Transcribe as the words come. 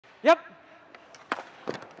Yep.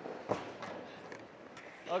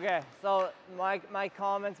 Okay, so my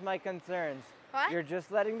comments, my concerns. What? You're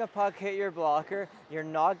just letting the puck hit your blocker. You're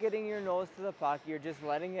not getting your nose to the puck. You're just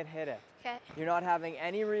letting it hit it. Okay. You're not having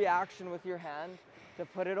any reaction with your hand to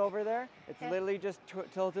put it over there. It's literally just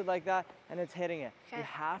tilted like that, and it's hitting it. You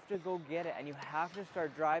have to go get it, and you have to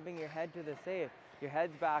start driving your head to the save. Your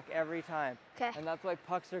head's back every time. Okay. And that's why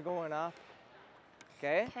pucks are going up.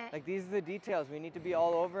 Okay? Like, these are the details. We need to be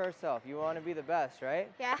all over ourselves. You want to be the best, right?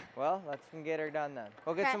 Yeah. Well, let's get her done then.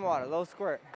 Go get some water. Low squirt.